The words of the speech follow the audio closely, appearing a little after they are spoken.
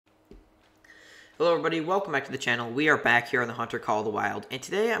Hello everybody, welcome back to the channel. We are back here on the Hunter Call of the Wild, and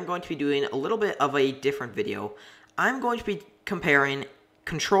today I'm going to be doing a little bit of a different video. I'm going to be comparing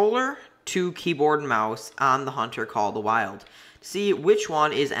controller to keyboard and mouse on the Hunter Call of the Wild to see which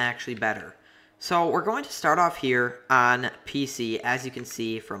one is actually better. So we're going to start off here on PC, as you can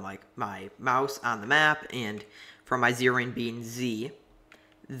see from like my mouse on the map and from my zeroing being Z,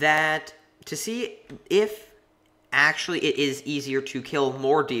 that to see if actually it is easier to kill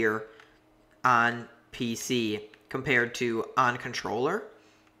more deer on PC compared to on controller.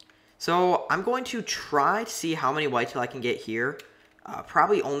 So I'm going to try to see how many whitetail I can get here.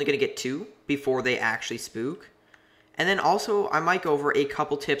 Probably only going to get 2 before they actually spook. And then also I might go over a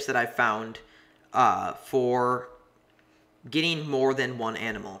couple tips that I found for getting more than one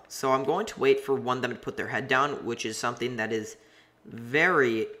animal. So I'm going to wait for one of them to put their head down, which is something that is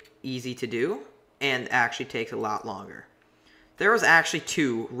very easy to do and actually takes a lot longer. There was actually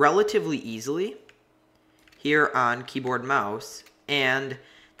 2 relatively easily here on keyboard and mouse, and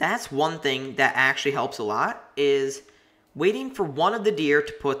that's one thing that actually helps a lot, is waiting for one of the deer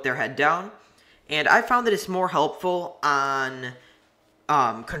to put their head down. And I found that it's more helpful on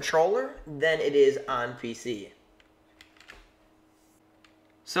controller than it is on PC.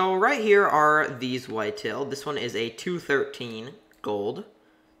 So right here are these whitetail. This one is a 213 gold.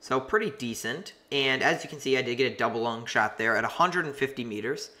 So pretty decent, and as you can see, I did get a double lung shot there at 150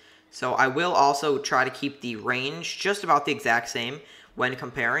 meters. So I will also try to keep the range just about the exact same when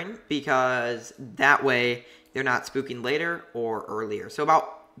comparing, because that way they're not spooking later or earlier. So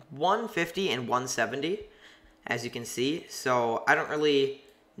about 150 and 170, as you can see. So I don't really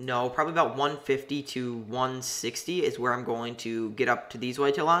know, probably about 150 to 160 is where I'm going to get up to these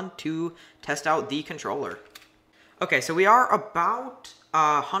whitetail on to test out the controller. Okay, so we are about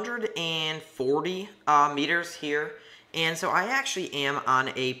 140 meters here, and so I actually am on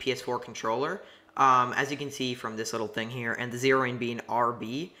a PS4 controller, as you can see from this little thing here, and the zeroing being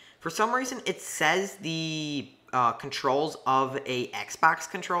RB. For some reason, it says the controls of a Xbox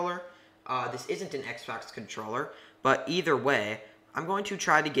controller. This isn't an Xbox controller, but either way, I'm going to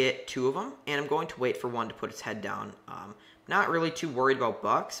try to get 2 of them, and I'm going to wait for one to put its head down. Not really too worried about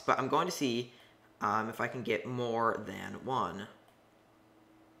bucks, but I'm going to see if I can get more than one.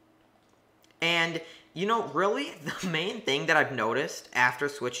 And, you know, really, the main thing that I've noticed after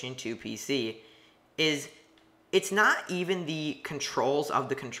switching to PC is it's not even the controls of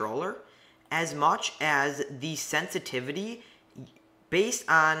the controller as much as the sensitivity based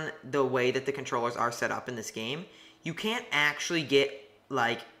on the way that the controllers are set up in this game. You can't actually get,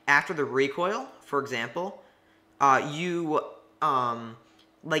 like, after the recoil, for example, you,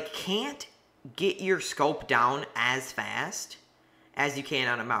 like, can't get your scope down as fast as you can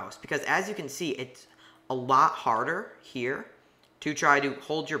on a mouse, because as you can see, it's a lot harder here to try to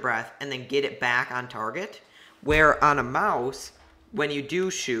hold your breath and then get it back on target, where on a mouse, when you do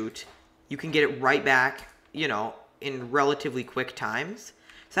shoot, you can get it right back, you know, in relatively quick times.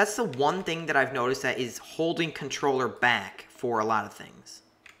 So that's the one thing that I've noticed that is holding controller back for a lot of things.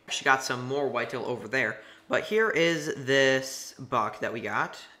 Actually got some more whitetail over there, but here is this buck that we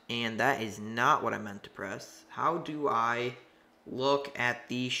got, and that is not what I meant to press. How do I look at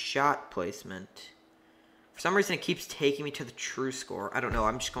the shot placement? For some reason, it keeps taking me to the true score. I don't know.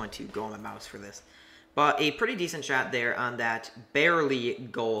 I'm just going to go on my mouse for this. But a pretty decent shot there on that barely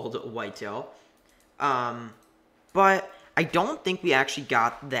gold whitetail. But I don't think we actually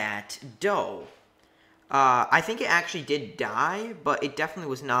got that doe. I think it actually did die, but it definitely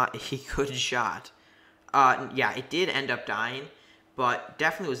was not a good shot. Yeah, it did end up dying, but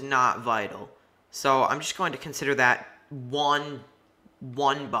definitely was not vital. So I'm just going to consider that one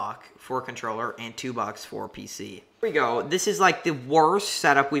buck for controller and 2 bucks for PC. Here we go. This is like the worst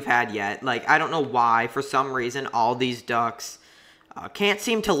setup we've had yet. Like, I don't know why. For some reason, all these ducks can't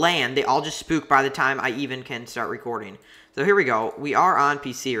seem to land. They all just spook by the time I even can start recording. So here we go. We are on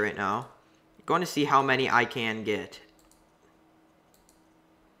PC right now. I'm going to see how many I can get.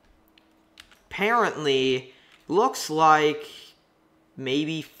 Apparently, looks like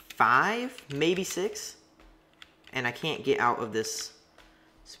maybe 5, maybe 6. And I can't get out of this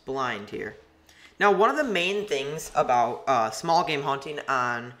blind here. Now, one of the main things about small game hunting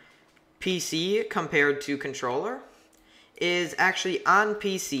on PC compared to controller is actually on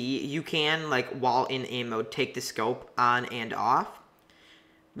PC, you can, like, while in aim mode, take the scope on and off,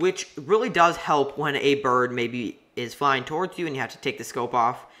 which really does help when a bird maybe is flying towards you and you have to take the scope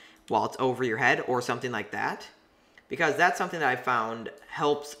off while it's over your head or something like that, because that's something that I found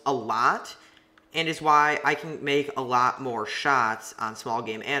helps a lot, and is why I can make a lot more shots on small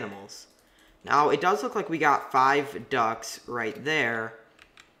game animals. Now, it does look like we got 5 ducks right there,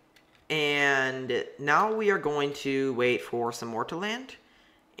 And now we are going to wait for some more to land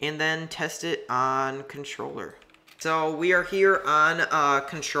and then test it on controller. So we are here on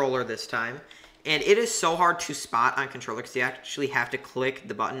controller this time. And it is so hard to spot on controller because you actually have to click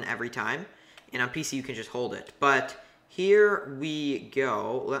the button every time. And on PC you can just hold it. But here we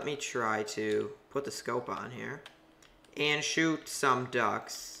go. Let me try to put the scope on here and shoot some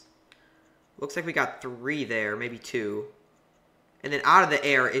ducks. Looks like we got 3 there, maybe 2. And then out of the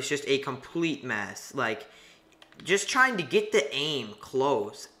air, it's just a complete mess. Like, just trying to get the aim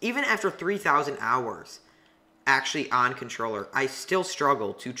close. Even after 3,000 hours actually on controller, I still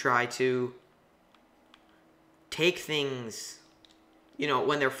struggle to try to take things, you know,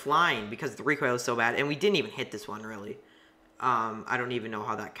 when they're flying because the recoil is so bad. And we didn't even hit this one, really. I don't even know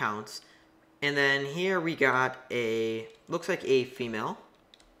how that counts. And then here we got a, looks like a female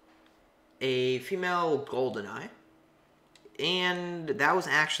goldeneye. And that was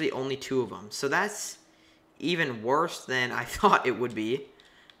actually only 2 of them. So that's even worse than I thought it would be.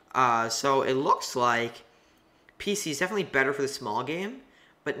 So it looks like PC is definitely better for the small game.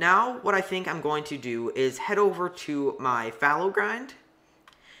 But now what I think I'm going to do is head over to my fallow grind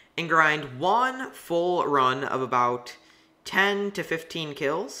and grind 1 full run of about 10 to 15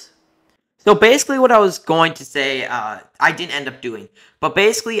 kills. So basically what I was going to say, I didn't end up doing. But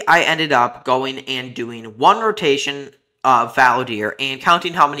basically I ended up going and doing 1 rotation of fallow deer and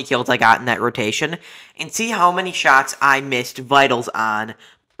counting how many kills I got in that rotation and see how many shots I missed vitals on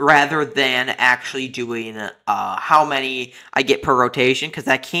rather than actually doing how many I get per rotation because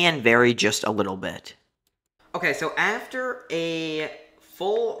that can vary just a little bit. Okay, so after a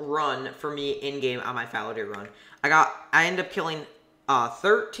full run for me in-game on my fallow deer run, I ended up killing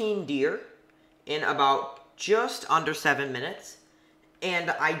 13 deer in about just under 7 minutes, and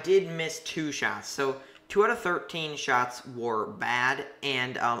I did miss 2 shots. So 2 out of 13 shots were bad,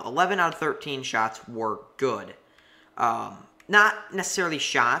 and 11 out of 13 shots were good. Not necessarily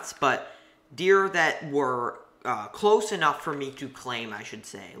shots, but deer that were close enough for me to claim, I should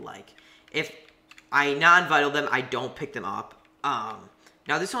say. Like, if I non-vital them, I don't pick them up. Now,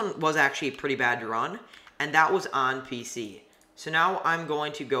 this one was actually a pretty bad run, and that was on PC. So now I'm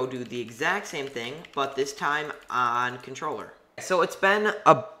going to go do the exact same thing, but this time on controller. So it's been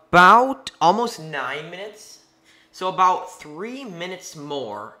about almost 9 minutes. So about 3 minutes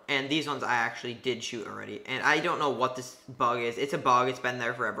more, and these ones I actually did shoot already. And I don't know what this bug is. It's a bug. It's been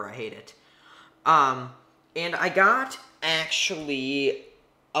there forever. I hate it. And I got actually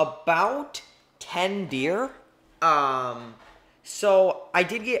about 10 deer. So I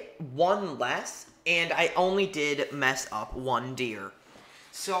did get 1 less, and I only did mess up 1 deer.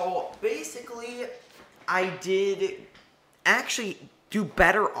 So basically, I did actually do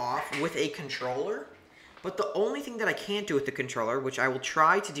better off with a controller. But the only thing that I can't do with the controller, which I will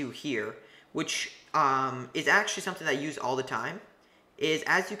try to do here, which is actually something that I use all the time, is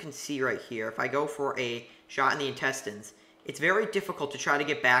as you can see right here, if I go for a shot in the intestines, it's very difficult to try to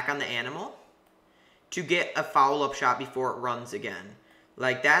get back on the animal to get a follow-up shot before it runs again.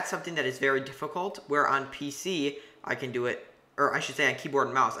 Like, that's something that is very difficult, where on PC, I can do it, or I should say on keyboard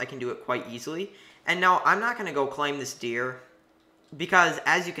and mouse, I can do it quite easily. And now, I'm not going to go claim this deer, because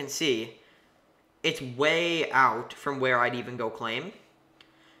as you can see, it's way out from where I'd even go claim.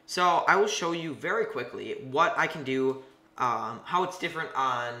 So I will show you very quickly what I can do, how it's different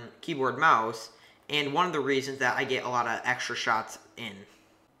on keyboard and mouse, and one of the reasons that I get a lot of extra shots in.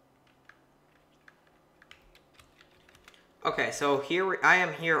 Okay, so here I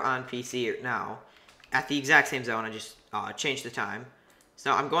am here on PC now, at the exact same zone. I just changed the time.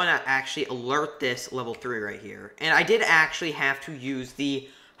 So I'm going to actually alert this level 3 right here. And I did actually have to use the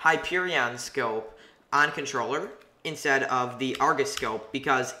Hyperion scope on controller instead of the Argus scope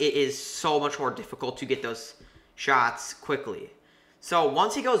because it is so much more difficult to get those shots quickly. So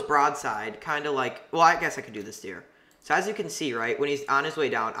once he goes broadside, kind of like, well, I guess I could do this here. So as you can see, right, when he's on his way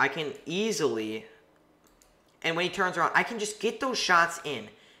down, I can easily, and when he turns around, I can just get those shots in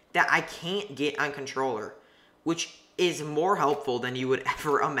that I can't get on controller, which is more helpful than you would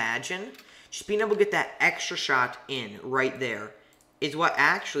ever imagine. Just being able to get that extra shot in right there is what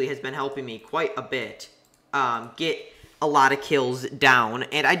actually has been helping me quite a bit get a lot of kills down.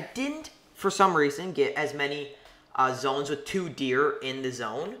 And I didn't, for some reason, get as many zones with 2 deer in the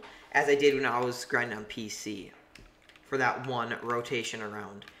zone as I did when I was grinding on PC for that 1 rotation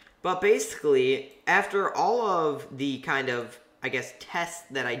around. But basically, after all of the kind of, I guess, tests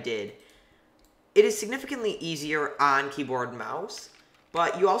that I did, it is significantly easier on keyboard and mouse.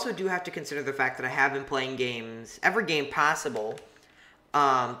 But you also do have to consider the fact that I have been playing games, every game possible,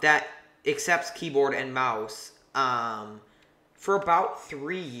 that accepts keyboard and mouse for about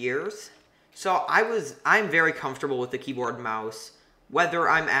 3 years. So I'm very comfortable with the keyboard and mouse, whether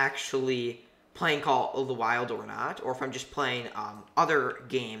I'm actually playing Call of the Wild or not, or if I'm just playing other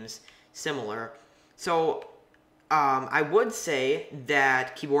games similar. So I would say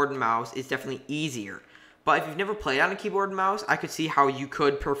that keyboard and mouse is definitely easier. But if you've never played on a keyboard and mouse, I could see how you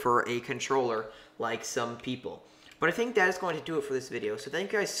could prefer a controller like some people. But I think that is going to do it for this video. So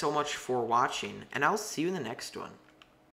thank you guys so much for watching, and I'll see you in the next one.